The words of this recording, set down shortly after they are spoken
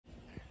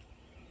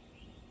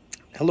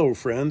Hello,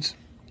 friends.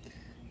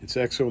 It's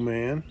Exo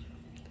Man.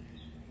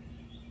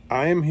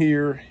 I am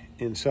here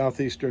in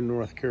southeastern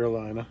North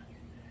Carolina,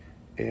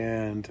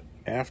 and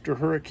after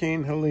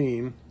Hurricane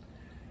Helene,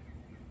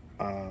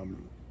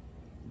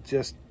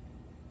 just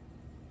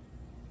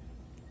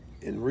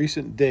in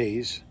recent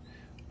days,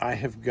 I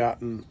have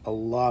gotten a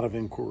lot of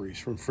inquiries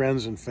from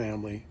friends and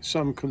family,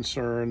 some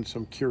concerned,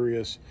 some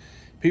curious,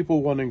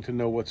 people wanting to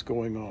know what's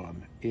going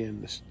on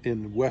in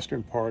the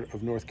western part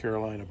of North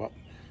Carolina, about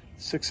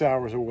 6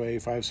 hours away,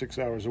 5, 6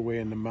 hours away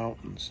in the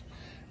mountains,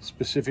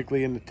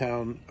 specifically in the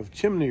town of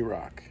Chimney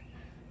Rock,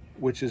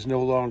 which is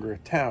no longer a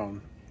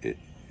town.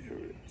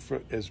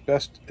 As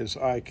best as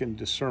I can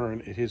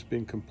discern, it has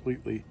been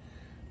completely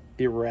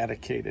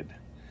eradicated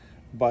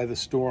by the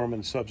storm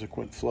and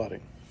subsequent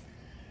flooding.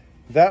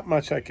 That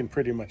much I can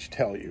pretty much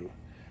tell you.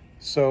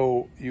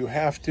 So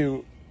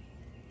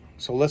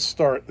let's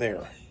start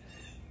there.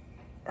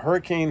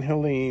 Hurricane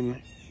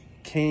Helene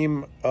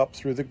came up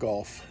through the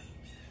Gulf,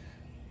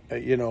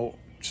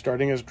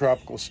 starting as a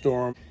tropical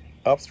storm,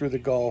 up through the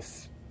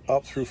Gulf,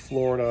 up through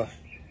Florida,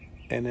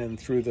 and then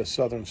through the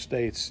southern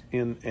states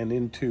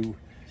into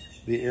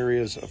the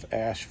areas of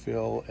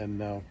Asheville, and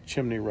now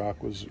Chimney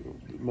Rock was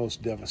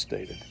most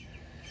devastated.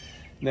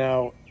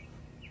 Now,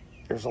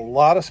 there's a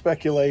lot of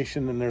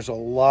speculation and there's a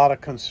lot of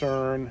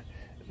concern,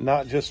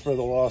 not just for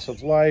the loss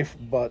of life,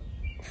 but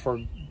for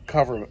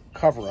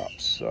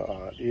cover-ups,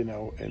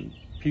 and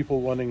people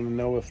wanting to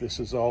know if this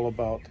is all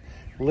about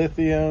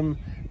lithium,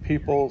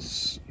 people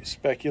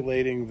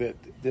speculating that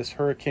this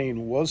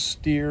hurricane was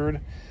steered,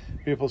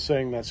 people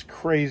saying that's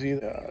crazy,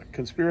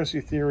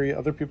 conspiracy theory,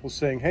 other people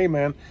saying, hey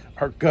man,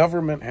 our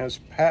government has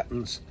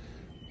patents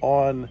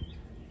on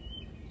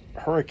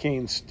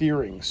hurricane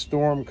steering,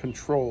 storm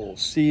control,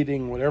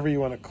 seeding, whatever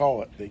you want to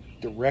call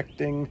it,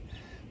 directing,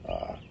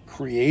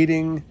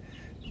 creating,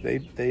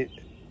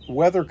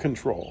 weather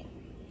control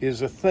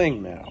is a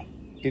thing now.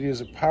 It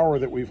is a power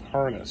that we've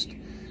harnessed.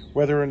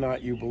 Whether or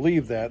not you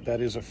believe that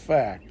is a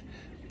fact.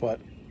 But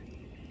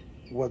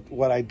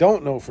what I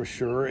don't know for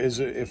sure is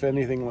if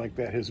anything like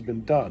that has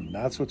been done.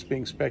 That's what's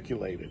being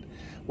speculated.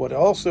 What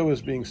also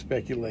is being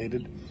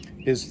speculated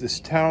is this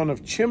town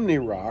of Chimney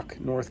Rock,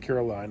 North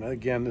Carolina.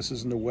 Again, this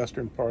is in the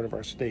western part of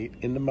our state,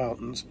 in the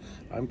mountains.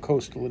 I'm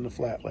coastal in the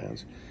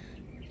flatlands.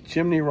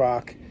 Chimney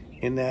Rock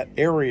in that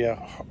area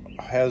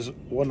has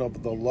one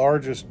of the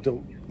largest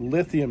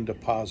lithium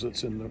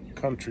deposits in the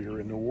country or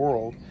in the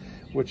world,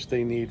 which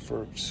they need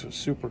for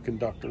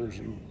superconductors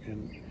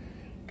and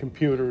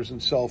computers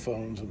and cell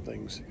phones and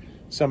things,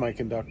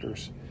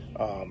 semiconductors.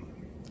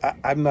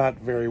 I'm not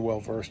very well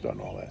versed on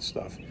all that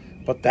stuff,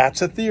 but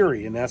that's a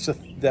theory, and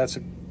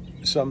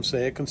some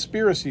say a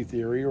conspiracy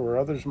theory, or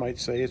others might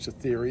say it's a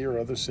theory, or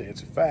others say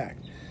it's a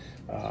fact.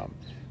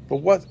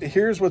 But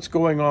here's what's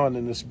going on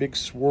in this big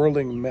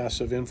swirling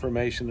mess of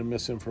information and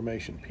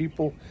misinformation.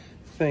 People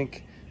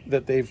think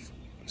that they've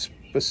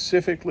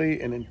specifically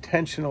and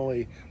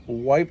intentionally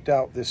wiped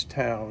out this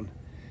town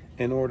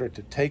in order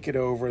to take it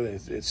over.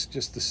 It's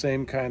just the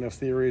same kind of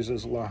theories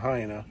as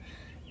Lahaina,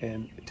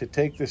 and to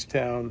take this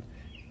town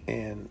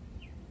and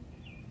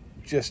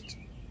just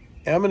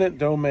eminent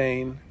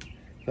domain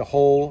the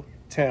whole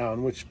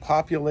town, which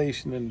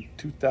population in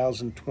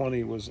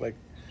 2020 was like,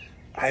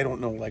 I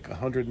don't know, like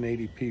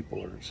 180 people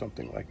or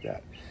something like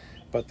that.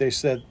 But they're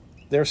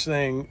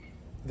saying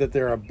that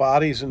there are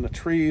bodies in the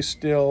trees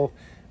still.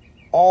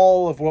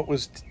 All of what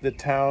was the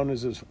town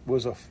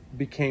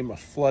became a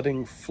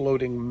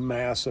floating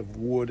mass of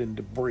wood and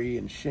debris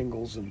and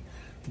shingles and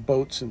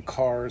boats and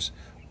cars,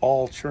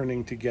 all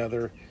churning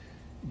together,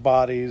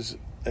 bodies,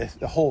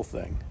 the whole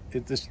thing.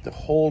 The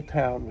whole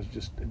town was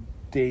just a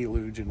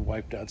deluge and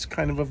wiped out. It's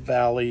kind of a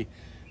valley,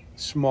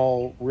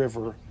 small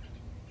river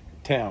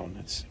town.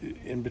 It's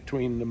in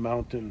between the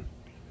mountain,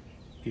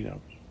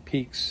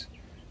 peaks,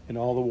 and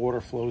all the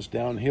water flows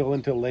downhill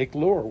into Lake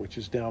Lure, which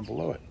is down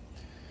below it.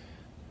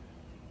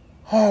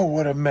 Oh,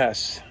 what a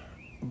mess.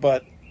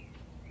 But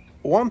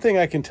one thing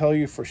I can tell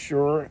you for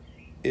sure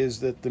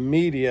is that the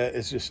media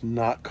is just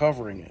not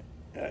covering it.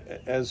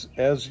 As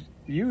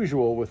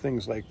usual with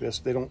things like this,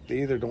 they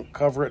either don't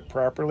cover it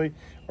properly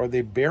or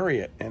they bury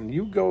it. And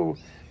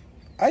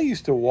I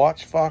used to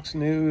watch Fox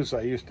News,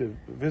 I used to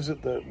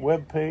visit the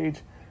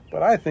webpage,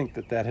 but I think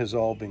that has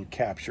all been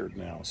captured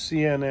now.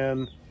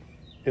 CNN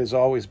has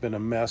always been a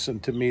mess,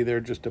 and to me, they're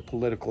just a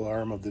political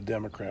arm of the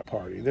Democrat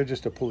Party. They're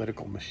just a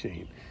political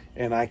machine.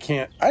 And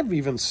I've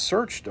even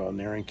searched on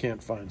there and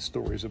can't find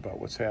stories about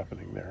what's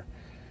happening there.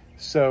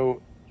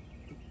 So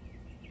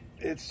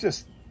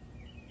there's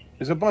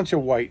a bunch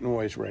of white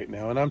noise right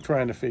now, and I'm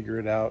trying to figure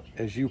it out,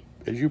 as you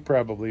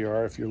probably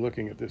are if you're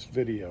looking at this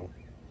video.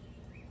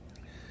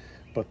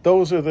 But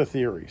those are the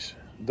theories.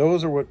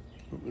 Those are what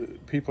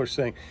people are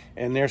saying.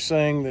 And they're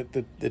saying that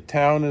the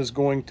town is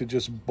going to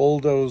just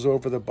bulldoze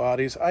over the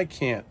bodies. I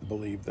can't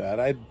believe that.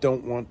 I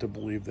don't want to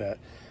believe that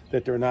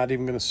they're not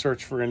even going to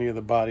search for any of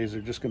the bodies. They're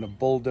just going to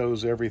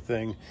bulldoze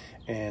everything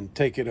and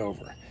take it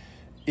over.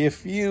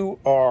 If you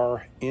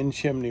are in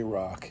Chimney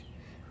Rock,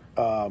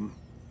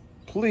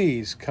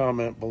 please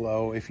comment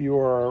below if you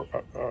are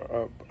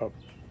a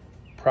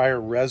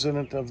prior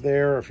resident of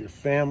there, if your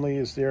family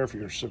is there, if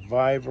you're a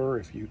survivor,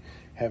 if you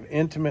have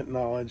intimate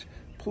knowledge.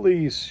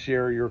 Please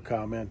share your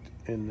comment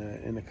in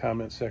the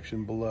comment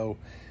section below.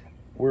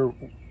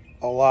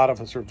 A lot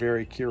of us are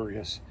very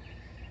curious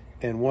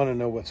and want to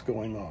know what's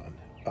going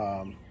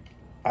on.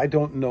 I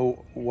don't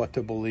know what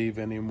to believe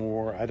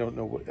anymore. I don't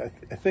know what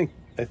I think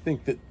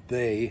that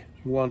they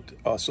want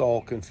us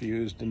all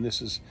confused, and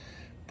this is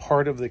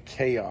part of the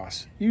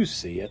chaos. You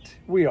see it.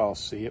 We all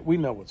see it. We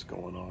know what's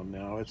going on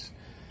now.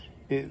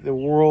 The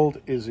world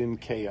is in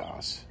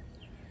chaos.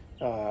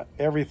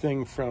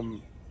 Everything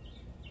from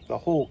the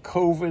whole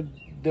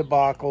COVID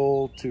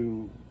debacle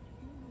to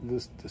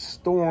the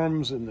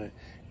storms and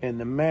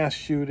the mass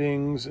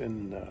shootings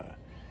and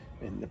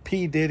the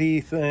P. Diddy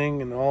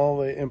thing and all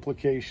the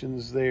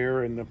implications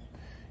there, and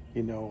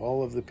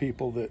all of the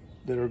people that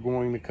are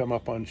going to come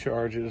up on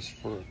charges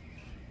for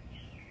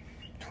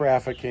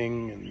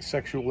trafficking and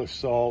sexual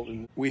assault.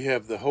 And we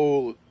have the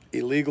whole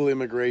illegal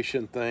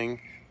immigration thing.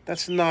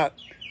 That's not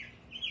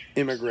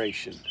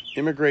immigration.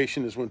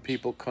 Immigration is when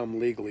people come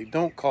legally.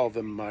 Don't call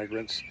them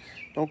migrants.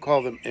 Don't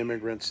call them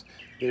immigrants.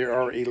 They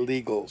are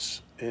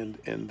illegals. And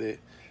the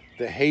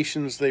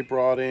Haitians they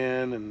brought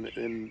in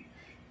and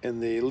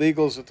the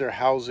illegals that they're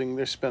housing,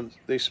 they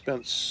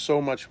spent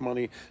so much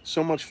money,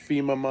 so much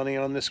FEMA money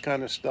on this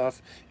kind of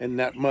stuff, and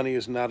that money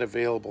is not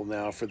available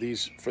now for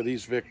these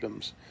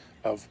victims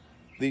of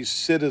these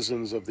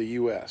citizens of the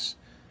U.S.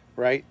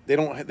 Right?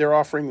 They're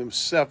offering them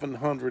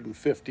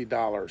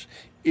 $750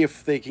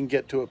 if they can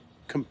get to a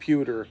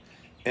computer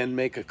and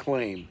make a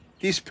claim.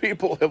 These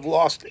people have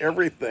lost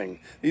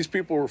everything. These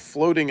people were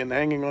floating and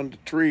hanging onto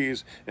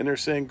trees, and they're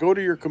saying, go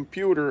to your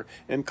computer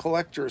and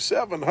collect your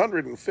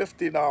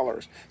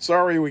 $750.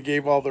 Sorry, we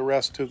gave all the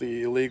rest to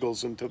the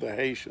illegals and to the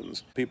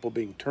Haitians. People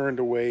being turned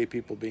away,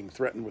 people being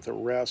threatened with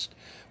arrest.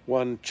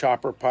 One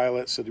chopper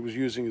pilot said he was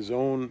using his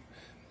own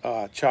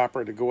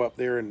chopper to go up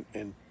there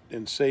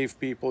and save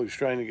people. He was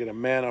trying to get a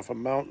man off a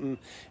mountain,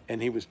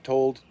 and he was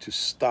told to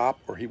stop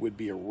or he would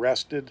be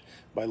arrested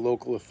by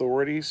local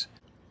authorities.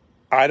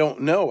 I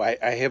don't know. I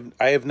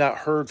have not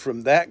heard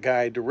from that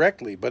guy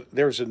directly, but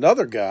there's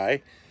another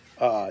guy,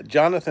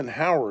 Jonathan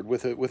Howard,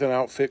 with an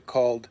outfit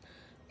called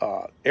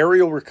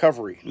Aerial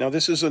Recovery. Now,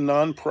 this is a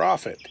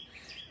nonprofit.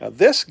 Now,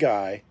 this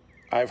guy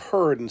I've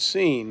heard and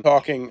seen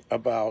talking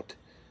about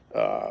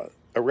a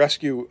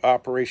rescue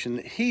operation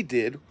that he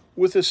did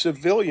with a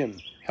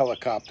civilian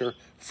helicopter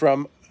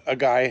from a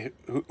guy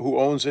who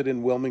owns it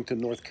in Wilmington,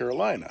 North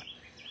Carolina.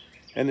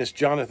 And this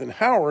Jonathan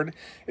Howard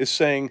is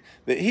saying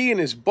that he and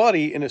his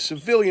buddy in a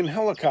civilian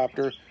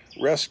helicopter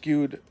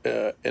rescued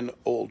an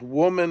old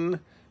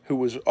woman who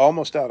was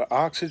almost out of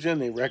oxygen.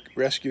 They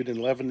rescued an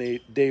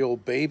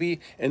 11-day-old baby.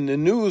 And the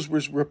news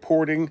was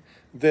reporting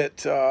that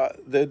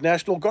the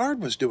National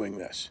Guard was doing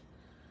this.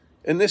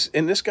 And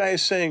this guy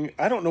is saying,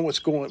 I don't know what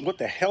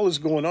the hell is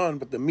going on,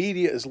 but the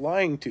media is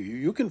lying to you.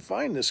 You can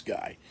find this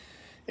guy.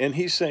 And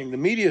he's saying, the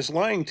media is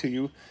lying to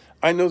you.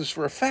 I know this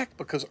for a fact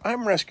because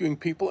I'm rescuing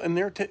people, and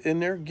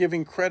they're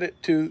giving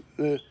credit to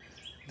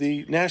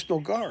the National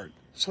Guard.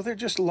 So they're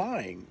just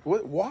lying.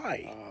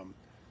 Why?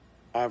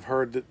 I've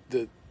heard that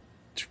the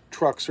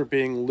trucks are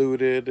being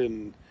looted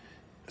and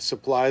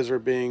supplies are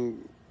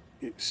being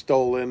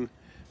stolen.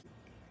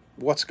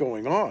 What's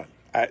going on?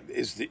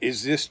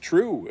 Is this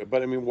true?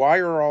 But I mean, why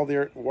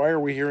are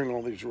we hearing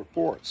all these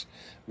reports?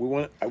 We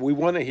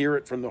want to hear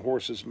it from the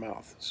horse's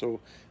mouth. So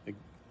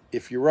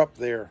if you're up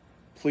there,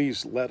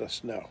 please let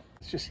us know.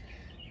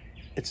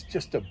 It's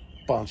just a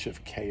bunch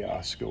of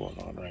chaos going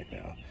on right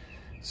now.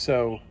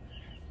 So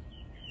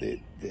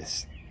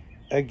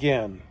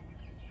again,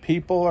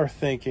 people are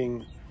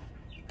speculating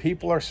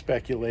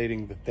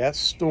that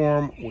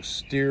storm was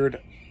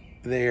steered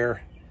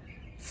there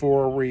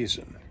for a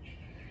reason,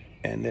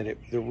 and that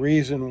the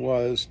reason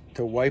was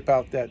to wipe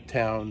out that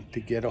town to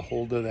get a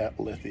hold of that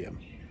lithium.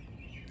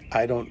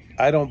 I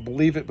don't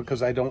believe it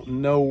because I don't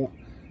know.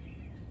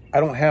 I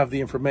don't have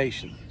the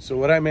information. So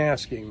what I'm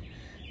asking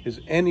is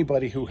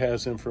anybody who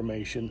has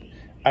information,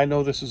 I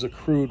know this is a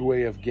crude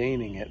way of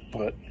gaining it,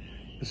 but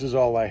this is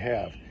all I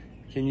have.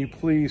 Can you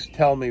please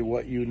tell me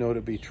what you know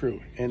to be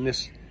true? And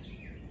this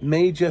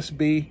may just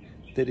be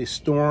that a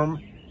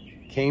storm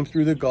came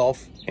through the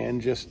Gulf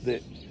and just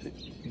the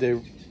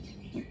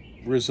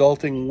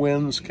resulting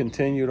winds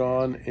continued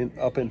on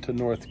up into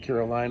North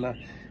Carolina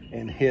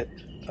and hit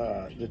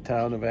the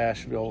town of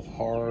Asheville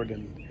hard,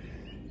 and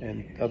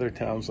other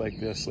towns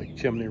like this, like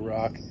Chimney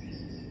Rock,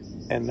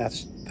 and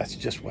that's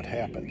just what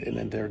happened. And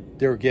then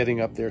they're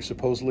getting up there.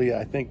 Supposedly,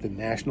 I think the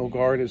National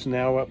Guard is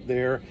now up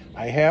there.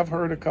 I have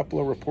heard a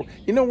couple of reports.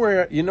 You know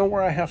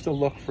where I have to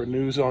look for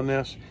news on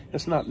this?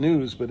 It's not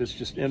news, but it's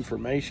just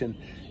information.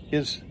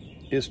 Is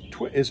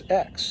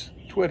X,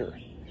 Twitter.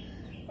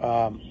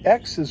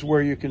 X is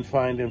where you can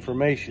find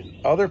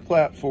information. Other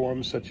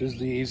platforms, such as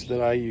these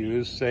that I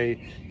use,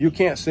 say, you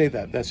can't say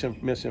that. That's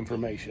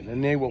misinformation.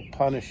 And they will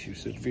punish you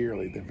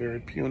severely. They're very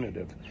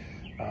punitive.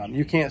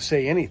 You can't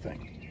say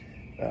anything.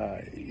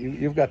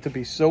 You've got to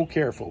be so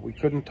careful. We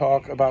couldn't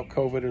talk about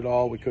COVID at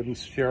all. We couldn't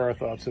share our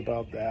thoughts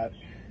about that,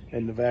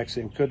 and the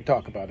vaccine. Couldn't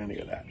talk about any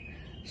of that.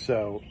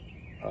 So,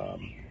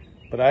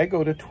 but I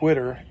go to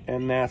Twitter,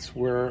 and that's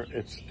where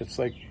it's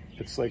like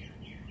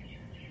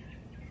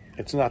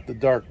it's not the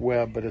dark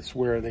web, but it's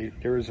where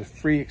there is a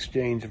free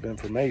exchange of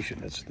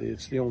information.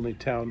 It's the only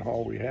town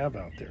hall we have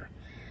out there.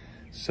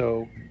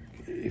 So,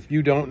 if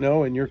you don't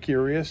know and you're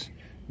curious,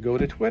 go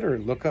to Twitter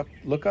and look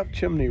up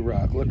Chimney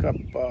Rock, look up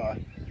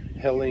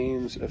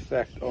Helene's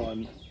effect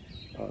on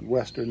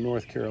Western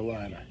North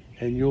Carolina,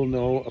 and you'll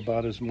know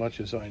about as much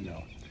as I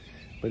know.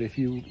 But if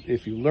you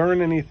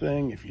learn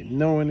anything, if you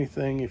know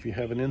anything, if you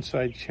have an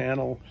inside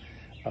channel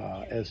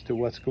as to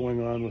what's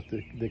going on with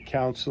the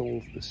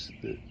council,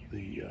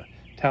 the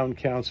town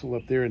council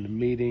up there in the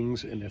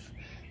meetings, and if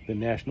the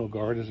National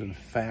Guard is in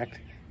fact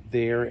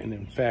there, and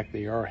in fact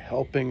they are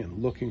helping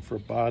and looking for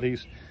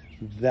bodies,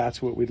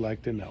 that's what we'd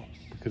like to know,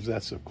 because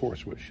that's of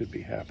course what should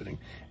be happening,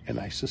 and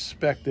I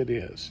suspect it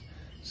is.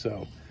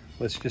 So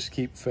let's just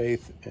keep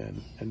faith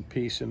and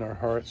peace in our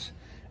hearts,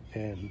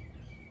 and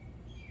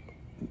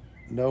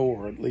know,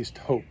 or at least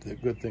hope,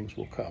 that good things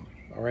will come.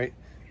 All right,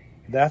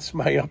 that's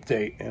my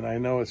update, and I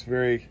know it's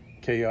very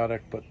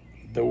chaotic, but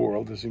the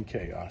world is in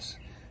chaos.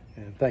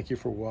 And thank you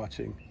for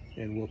watching,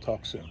 and we'll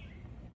talk soon.